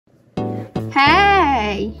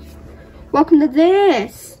Hey, welcome to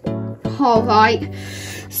this. Alright,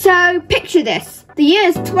 so picture this. The year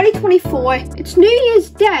is 2024, it's New Year's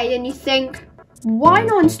Day, and you think, why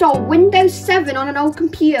not install Windows 7 on an old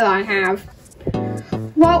computer I have?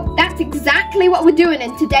 Well, that's exactly what we're doing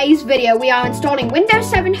in today's video. We are installing Windows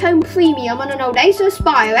 7 Home Premium on an old Acer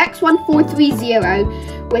Aspire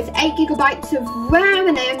X1430 with 8GB of RAM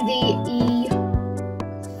and AMD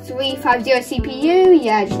E350 CPU.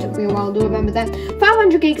 Yeah, it just took me a while to remember that.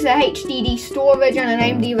 500 gigs of HDD storage and an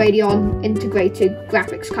AMD Radeon integrated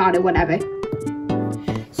graphics card or whatever.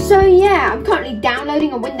 So yeah, I'm currently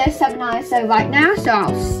downloading a Windows 7 ISO right now, so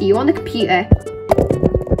I'll see you on the computer.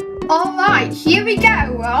 Alright, here we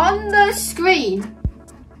go, we're on the screen.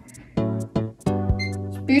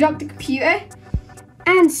 Let's boot up the computer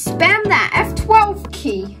and spam that F12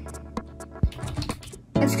 key.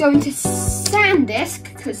 Let's go into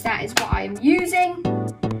SanDisk, because that is what I am using.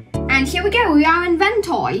 And here we go, we are in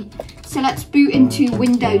Ventoy. So let's boot into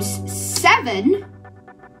Windows 7.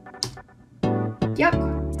 Yep.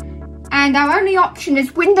 And our only option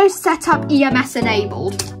is Windows Setup EMS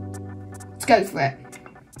enabled. Let's go for it.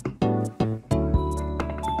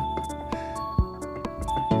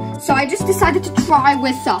 So I just decided to try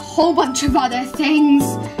with a whole bunch of other things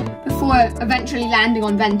before eventually landing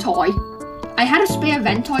on Ventoy. I had a spare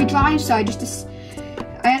Ventoy drive, so I had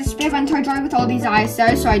a spare Ventoy drive with all these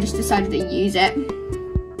ISOs, so I just decided to use it.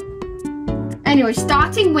 Anyway,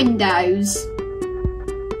 starting Windows.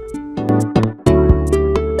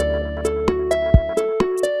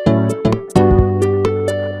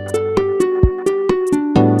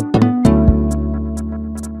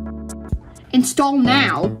 Install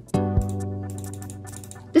now.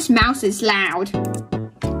 This mouse is loud.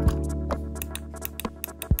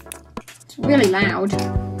 It's really loud.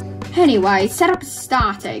 Anyway, setup is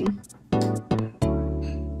starting.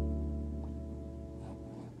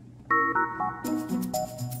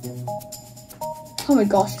 Oh my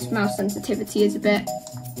gosh, this mouse sensitivity is a bit.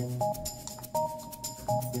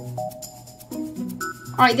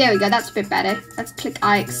 Alright, there we go, that's a bit better. Let's click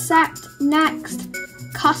I accept, next,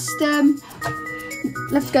 custom.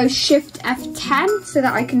 Let's go Shift F10 so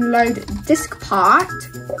that I can load disk part.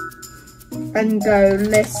 And go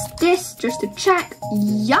list disk just to check.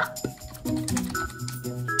 Yup.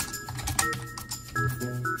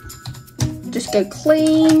 Just go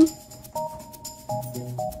clean.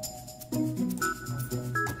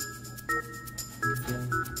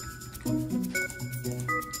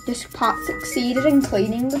 Disk part succeeded in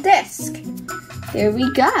cleaning the disk. Here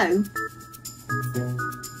we go.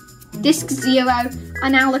 Disk 0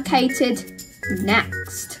 unallocated.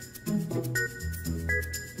 Next.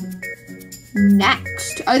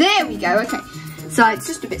 Next. Oh, there we go. Okay. So it's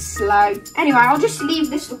just a bit slow. Anyway, I'll just leave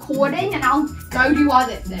this recording and I'll go do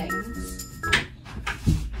other things.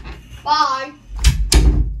 Bye.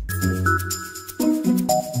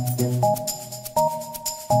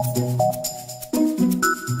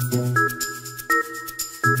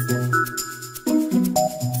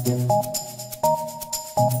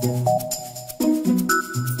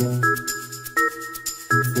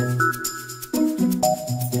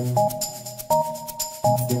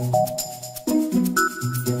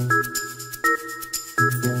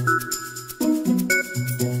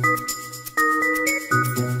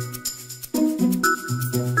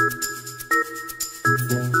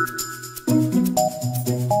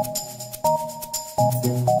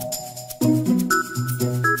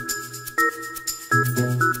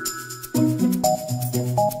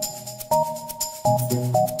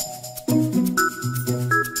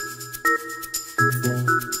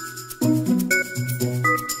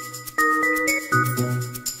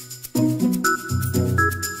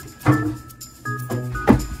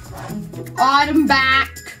 I'm back.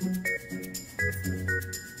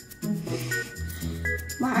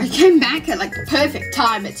 Wow, I came back at like the perfect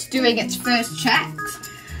time. It's doing its first checks.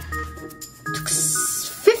 It took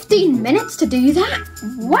 15 minutes to do that.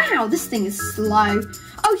 Wow, this thing is slow.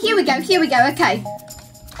 Oh, here we go, okay.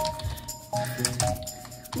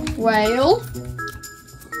 Whale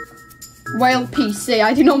PC.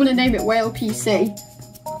 I do not want to name it Whale PC.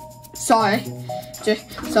 Sorry.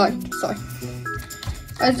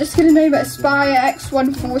 I was just gonna name it Aspire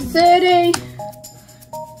X1430.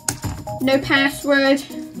 No password.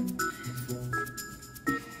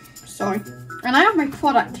 Sorry. And I have my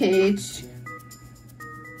product cage.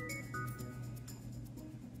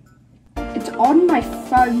 It's on my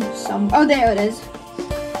phone oh, there it is.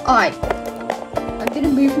 Alright. I'm gonna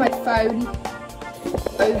move my phone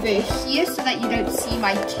over here so that you don't see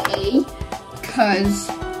my key. Because,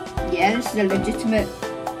 yeah, this is a legitimate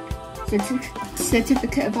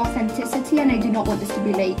certificate of authenticity, and I do not want this to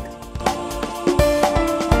be leaked.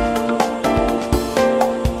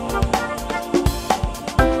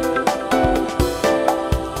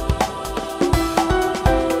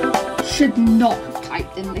 Should not have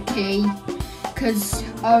typed in the key, because,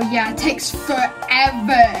 oh yeah, it takes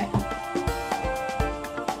forever.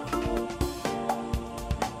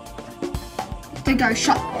 To go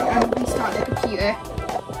shut and restart the computer,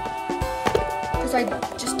 because I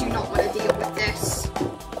just do not want to deal with this.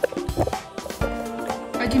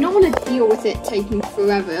 I do not want to deal with it taking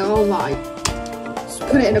forever. Alright, let's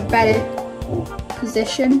put it in a better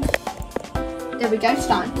position. There we go,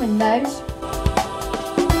 starting Windows.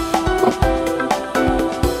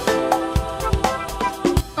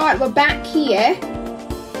 Alright, we're back here.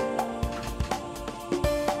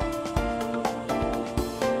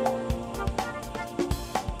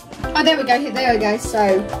 Oh, there we go,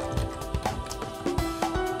 so.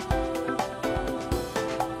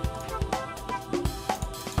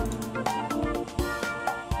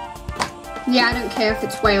 Yeah, I don't care if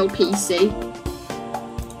it's whale PC.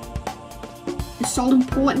 It's all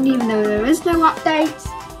important even though there is no updates.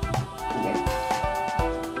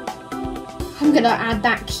 I'm gonna add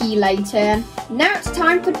that key later. Now it's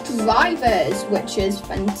time for drivers, which is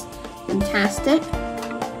fantastic.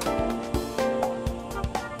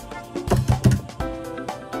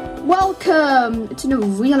 Welcome! It's in a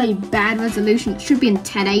really bad resolution. It should be in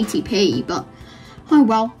 1080p, but oh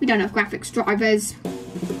well, we don't have graphics drivers.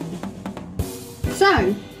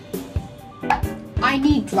 So, I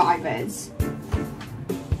need drivers.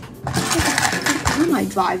 Where are my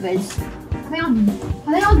drivers?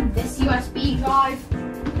 Are they on this USB drive?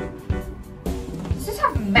 Does this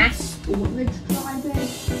have mass storage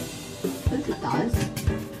drivers? I think it does.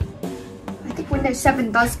 I think Windows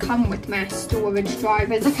 7 does come with mass storage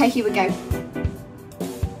drivers. Okay, here we go.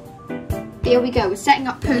 Here we go. We're setting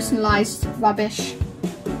up personalized rubbish.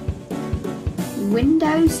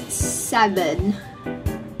 Windows 7.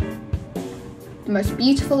 The most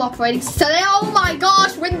beautiful operating system. Oh my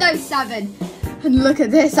gosh, Windows 7. And look at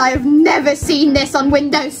this, I have never seen this on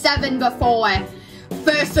Windows 7 before.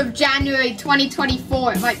 1st of January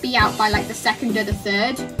 2024. It might be out by like the 2nd or the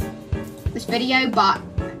 3rd. This video, but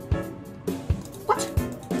what?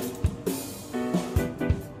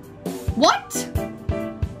 What?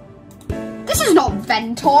 This is not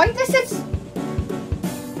Ventoy. This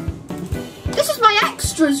is my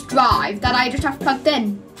extras drive that I just have plugged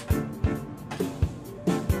in.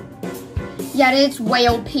 Yeah, it's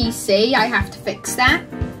whale PC. I have to fix that.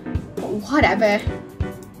 But whatever.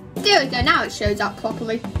 There we go. Now it shows up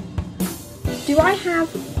properly. Do I have?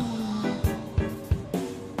 Oh.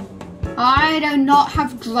 I do not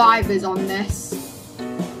have drivers on this.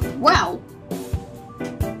 Well,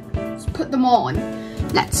 let's put them on.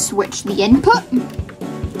 Let's switch the input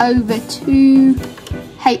over to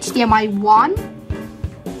HDMI 1.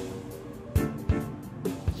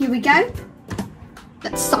 Here we go.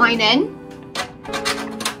 Let's sign in.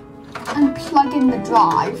 And plug in the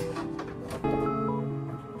drive.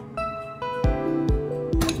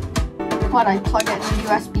 But I plug it in the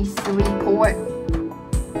USB 3 port.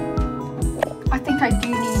 I think I do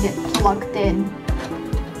need it plugged in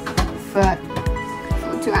for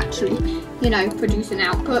to actually, you know, produce an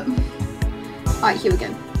output. Alright, here we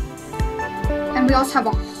go. And we also have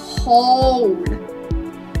a whole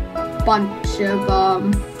bunch of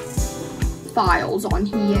files on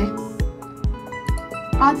here.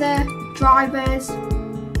 Other drivers.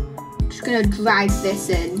 I'm just gonna drag this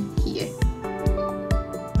in here.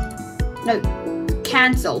 No,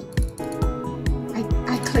 cancel.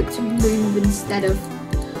 I clicked move instead of.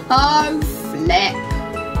 Oh, flip.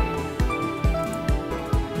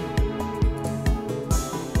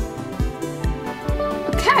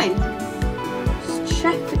 Okay. Just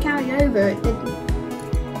check the carry over. It didn't.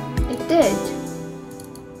 It did.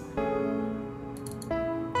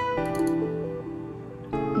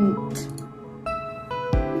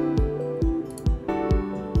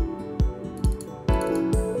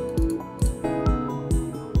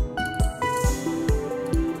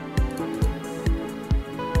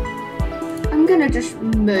 I'm gonna just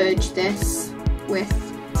merge this with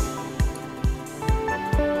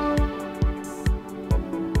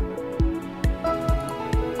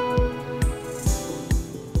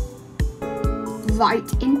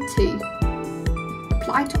write into.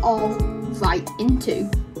 Apply to all, write into.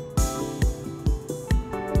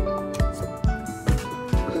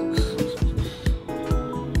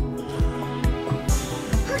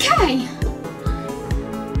 Okay.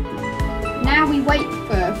 Now we wait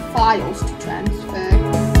for files to transfer.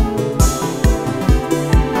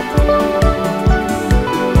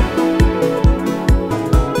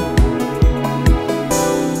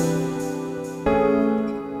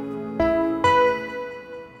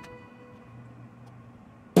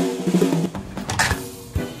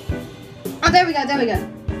 we go, there we go.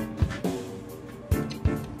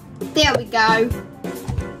 There we go.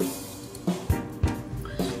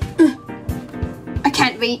 I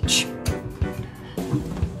can't reach.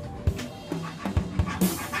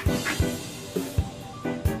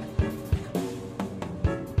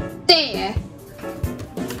 There.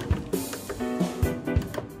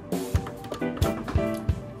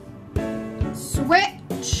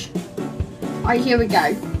 Switch. Alright, here we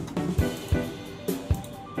go.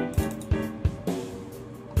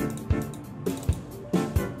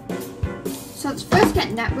 So let's first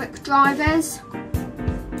get network drivers.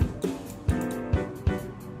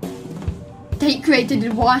 Date created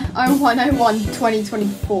in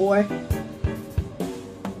 01/01/2024.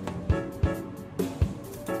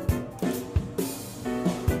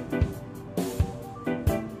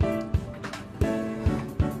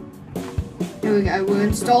 Here we go, we're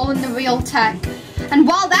installing the Realtek. And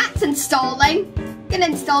while that's installing, I'm gonna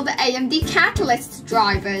install the AMD Catalyst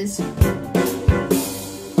drivers.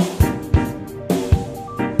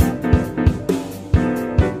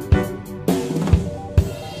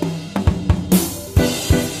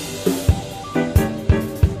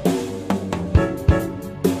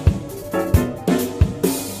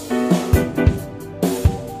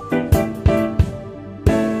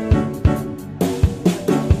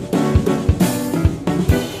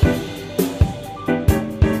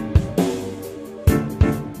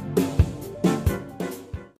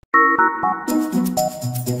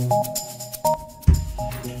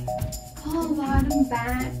 Alright, I'm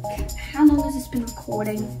back. How long has this been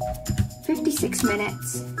recording? 56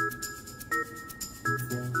 minutes.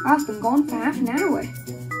 I've been gone for half an hour.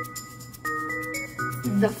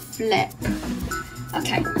 The flip.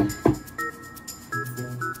 Okay.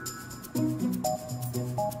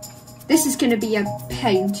 This is going to be a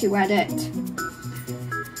pain to edit.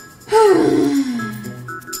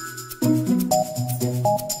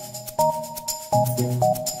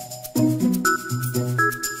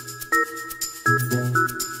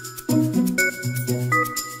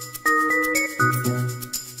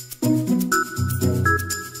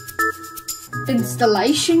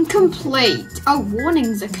 Installation complete. Oh,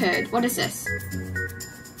 warnings occurred. What is this?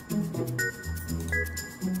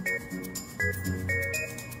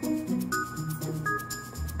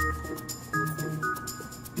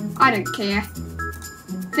 I don't care.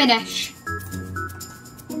 Finish.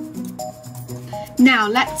 Now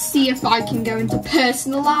let's see if I can go into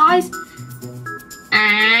personalize.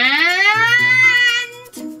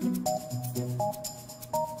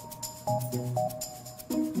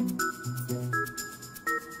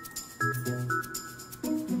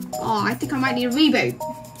 Oh, I think I might need a reboot.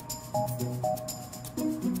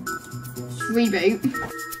 Let's reboot.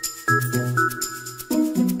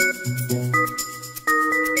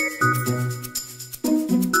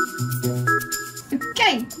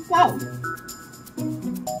 Okay, wow.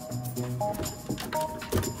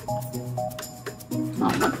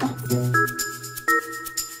 Oh, what the?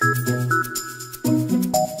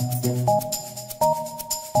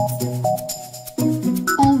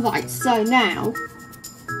 Alright, so now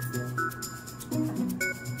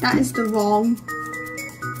that is the wrong.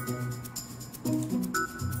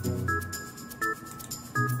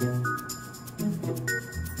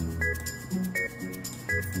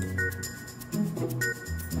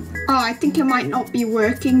 Oh, I think it might not be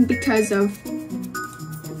working because the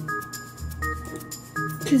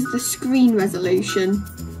screen resolution.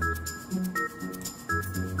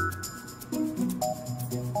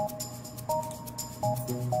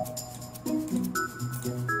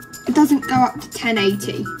 It doesn't go up to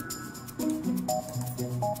 1080.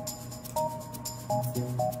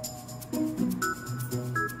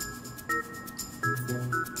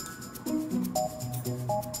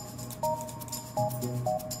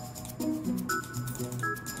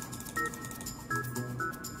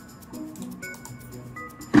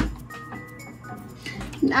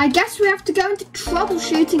 I guess we have to go into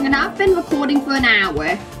troubleshooting, and I've been recording for an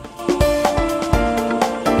hour.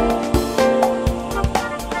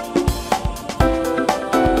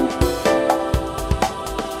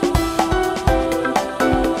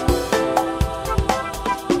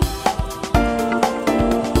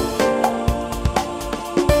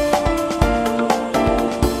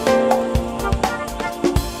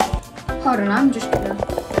 Hold on, I'm just gonna...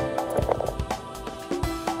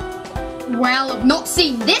 Well, I've not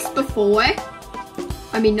seen this before.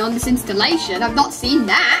 I mean, on this installation, I've not seen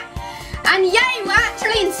that. And yay, we're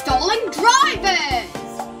actually installing drivers!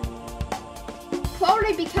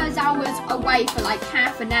 Probably because I was away for like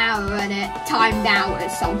half an hour and it timed out or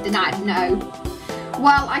something, I don't know.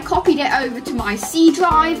 Well, I copied it over to my C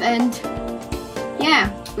drive and yeah,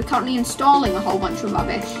 We're currently installing a whole bunch of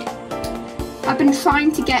rubbish. I've been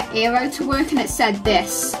trying to get Aero to work and it said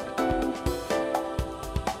this.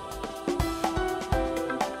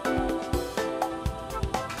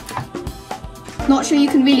 Not sure you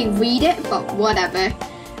can really read it, but whatever.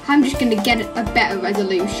 I'm just going to get a better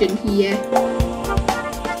resolution here.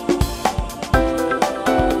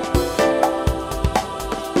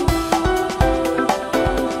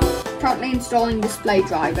 Currently installing display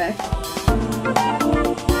driver.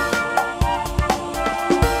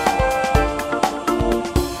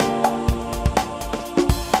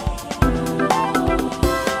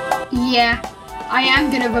 Yeah, I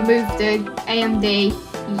am going to remove the AMD.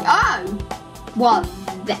 Oh! Well,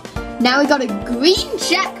 now we got a green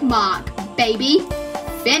check mark, baby.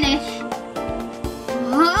 Finish.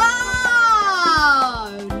 Oh,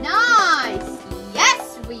 nice.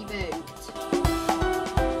 Yes, reboot.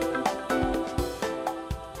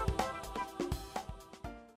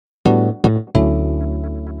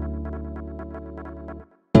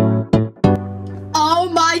 Oh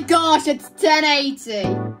my gosh, it's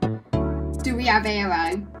 1080. Do we have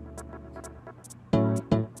Aero?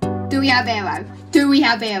 Do we have Aero? Do we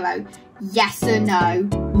have Aero? Yes or no?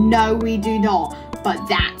 No, we do not. But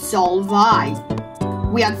that's alright.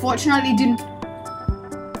 We unfortunately didn't...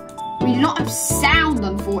 We do not have sound,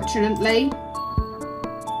 unfortunately.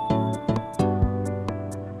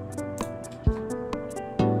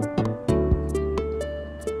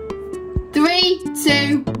 Three,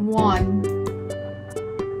 two, one.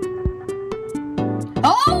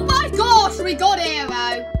 Oh my gosh, we got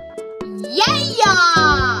Aero!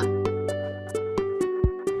 Yeah!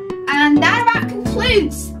 And that about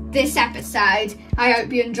concludes this episode. I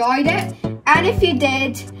hope you enjoyed it. And if you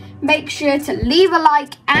did, make sure to leave a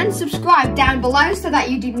like and subscribe down below so that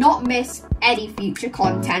you do not miss any future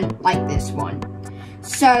content like this one.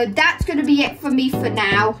 So that's going to be it for me for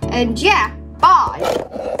now. And yeah,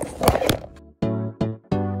 bye.